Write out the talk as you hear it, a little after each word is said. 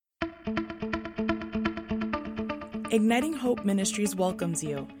Igniting Hope Ministries welcomes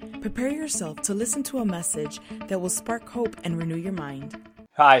you. Prepare yourself to listen to a message that will spark hope and renew your mind.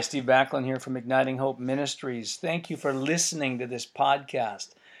 Hi, Steve Backlund here from Igniting Hope Ministries. Thank you for listening to this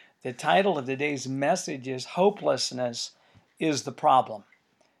podcast. The title of today's message is Hopelessness is the Problem.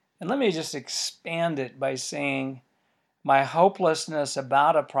 And let me just expand it by saying my hopelessness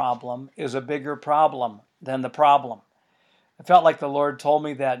about a problem is a bigger problem than the problem. I felt like the Lord told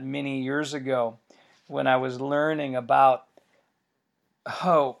me that many years ago when I was learning about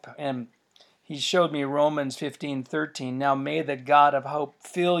hope, and He showed me Romans 15:13. Now may the God of hope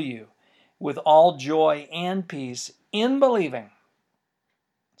fill you with all joy and peace in believing.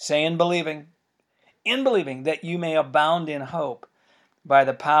 Say in believing that you may abound in hope by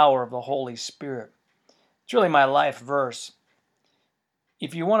the power of the Holy Spirit. It's really my life verse.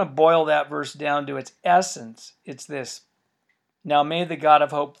 If you want to boil that verse down to its essence, it's this. Now may the God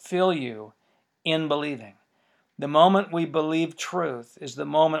of hope fill you in believing. The moment we believe truth is the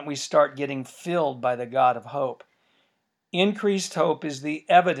moment we start getting filled by the God of hope. Increased hope is the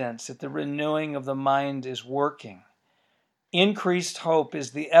evidence that the renewing of the mind is working. Increased hope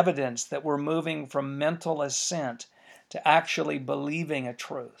is the evidence that we're moving from mental assent to actually believing a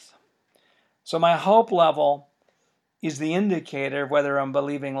truth. So my hope level is the indicator of whether I'm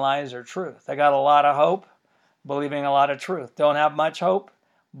believing lies or truth. I got a lot of hope, believing a lot of truth. Don't have much hope,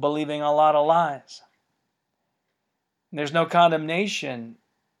 believing a lot of lies. There's no condemnation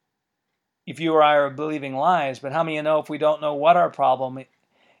if you or I are believing lies, but how many of you know if we don't know what our problem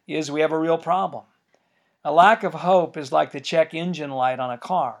is, we have a real problem? A lack of hope is like the check engine light on a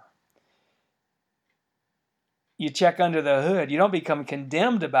car. You check under the hood. You don't become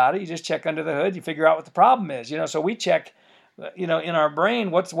condemned about it. You just check under the hood. You figure out what the problem is. So we check, in our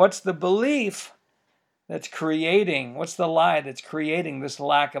brain, what's the belief that's creating, what's the lie that's creating this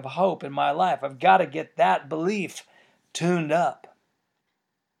lack of hope in my life? I've got to get that belief tuned up.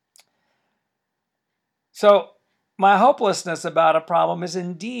 So my hopelessness about a problem is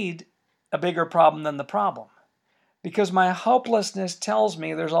indeed a bigger problem than the problem, because my hopelessness tells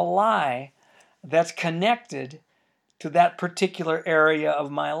me there's a lie that's connected to that particular area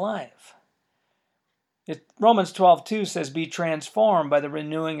of my life. Romans 12:2 says, be transformed by the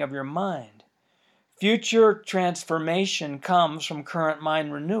renewing of your mind. Future transformation comes from current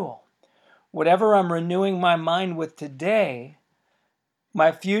mind renewal. Whatever I'm renewing my mind with today,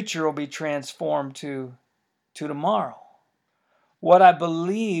 my future will be transformed to tomorrow. What I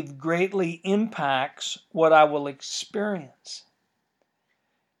believe greatly impacts what I will experience.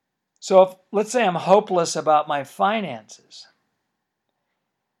 So let's say I'm hopeless about my finances.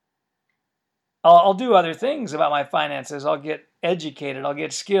 I'll do other things about my finances. I'll get educated. I'll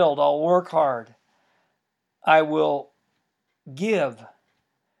get skilled. I'll work hard. I will give in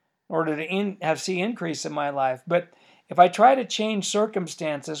order to see increase in my life. But if I try to change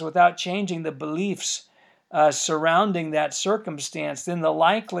circumstances without changing the beliefs surrounding that circumstance, then the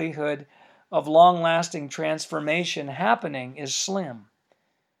likelihood of long-lasting transformation happening is slim.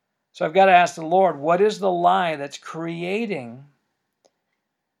 So I've got to ask the Lord, what is the lie that's creating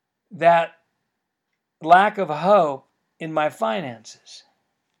that lack of hope in my finances?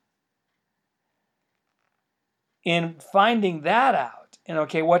 In finding that out, and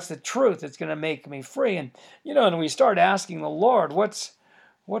what's the truth that's going to make me free? And we start asking the Lord, what's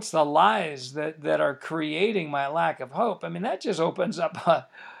the lies that are creating my lack of hope? I mean, that just opens up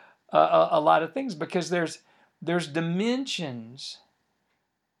a lot of things, because there's dimensions,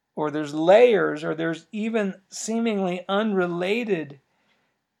 or there's layers, or there's even seemingly unrelated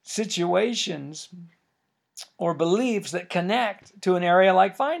situations or beliefs that connect to an area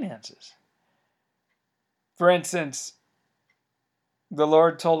like finances. For instance, the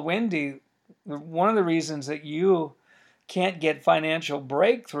Lord told Wendy, one of the reasons that you can't get financial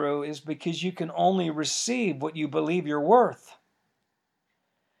breakthrough is because you can only receive what you believe you're worth.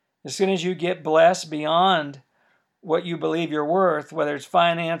 As soon as you get blessed beyond what you believe you're worth, whether it's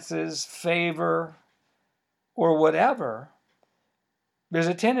finances, favor, or whatever, there's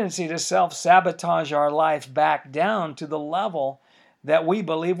a tendency to self-sabotage our life back down to the level that we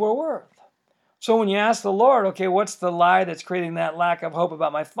believe we're worth. So when you ask the Lord, what's the lie that's creating that lack of hope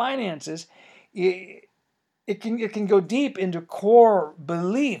about my finances? It can go deep into core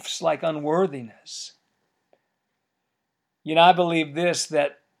beliefs like unworthiness. I believe this,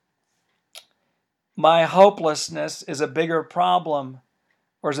 that my hopelessness is a bigger problem,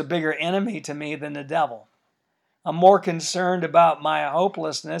 or is a bigger enemy to me than the devil. I'm more concerned about my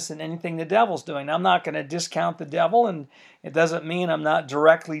hopelessness than anything the devil's doing. Now, I'm not going to discount the devil, and it doesn't mean I'm not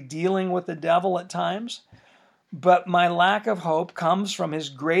directly dealing with the devil at times. But my lack of hope comes from his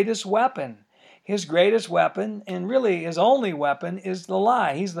greatest weapon. his greatest weapon, and really his only weapon, is the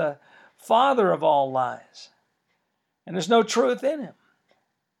lie. He's the father of all lies. And there's no truth in him.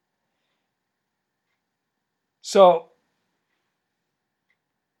 So,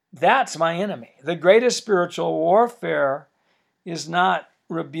 that's my enemy. The greatest spiritual warfare is not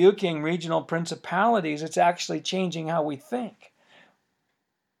rebuking regional principalities. It's actually changing how we think.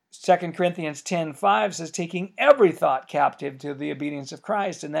 2 Corinthians 10:5 says, taking every thought captive to the obedience of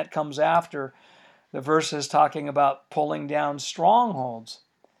Christ. And that comes after the verses talking about pulling down strongholds,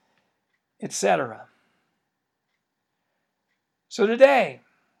 etc. So today,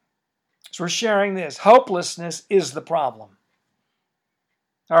 as we're sharing this, hopelessness is the problem.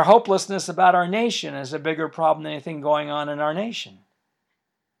 Our hopelessness about our nation is a bigger problem than anything going on in our nation.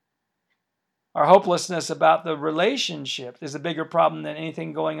 Our hopelessness about the relationship is a bigger problem than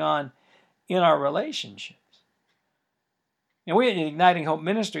anything going on in our relationships. And we at Igniting Hope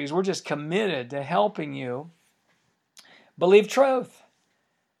Ministries, we're just committed to helping you believe truth.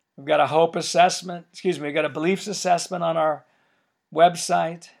 We've got we've got a beliefs assessment on our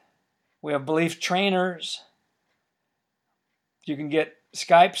website. We have belief trainers you can get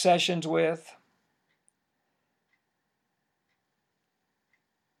Skype sessions with.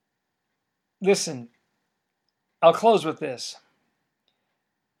 Listen, I'll close with this.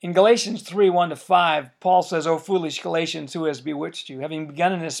 In Galatians 3:1-5, Paul says, O foolish Galatians, who has bewitched you? Having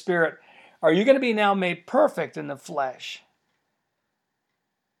begun in the Spirit, are you going to be now made perfect in the flesh?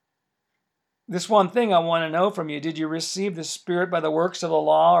 This one thing I want to know from you, did you receive the Spirit by the works of the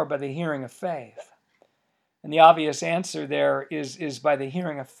law or by the hearing of faith? And the obvious answer there is by the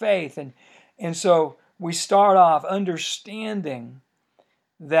hearing of faith. And so we start off understanding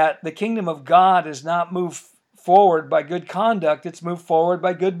that the kingdom of God is not moved forward by good conduct, it's moved forward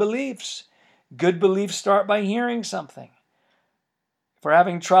by good beliefs. Good beliefs start by hearing something. If we're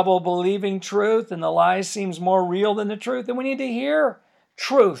having trouble believing truth and the lie seems more real than the truth, then we need to hear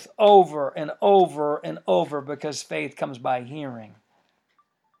truth over and over and over, because faith comes by hearing.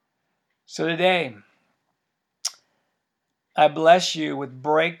 So today, I bless you with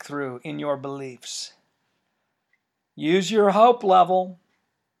breakthrough in your beliefs. Use your hope level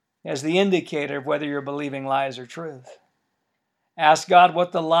as the indicator of whether you're believing lies or truth. Ask God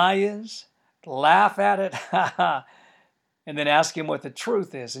what the lie is, laugh at it, and then ask Him what the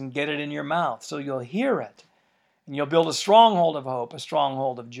truth is and get it in your mouth so you'll hear it. And you'll build a stronghold of hope, a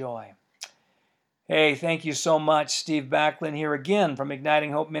stronghold of joy. Hey, thank you so much. Steve Backlund here again from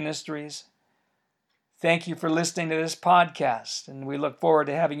Igniting Hope Ministries. Thank you for listening to this podcast, and we look forward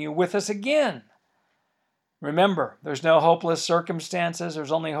to having you with us again. Remember, there's no hopeless circumstances,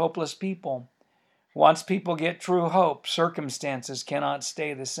 there's only hopeless people. Once people get true hope, circumstances cannot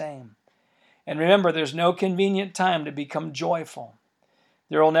stay the same. And remember, there's no convenient time to become joyful.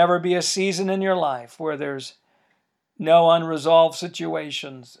 There will never be a season in your life where there's no unresolved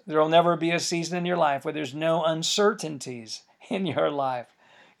situations. There will never be a season in your life where there's no uncertainties in your life.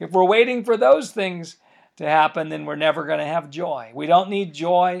 If we're waiting for those things to happen, then we're never going to have joy. We don't need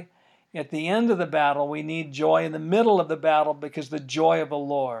joy at the end of the battle. We need joy in the middle of the battle, because the joy of the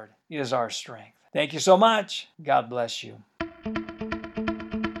Lord is our strength. Thank you so much. God bless you.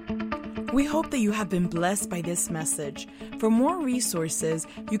 We hope that you have been blessed by this message. For more resources,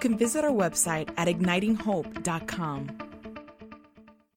 you can visit our website at ignitinghope.com.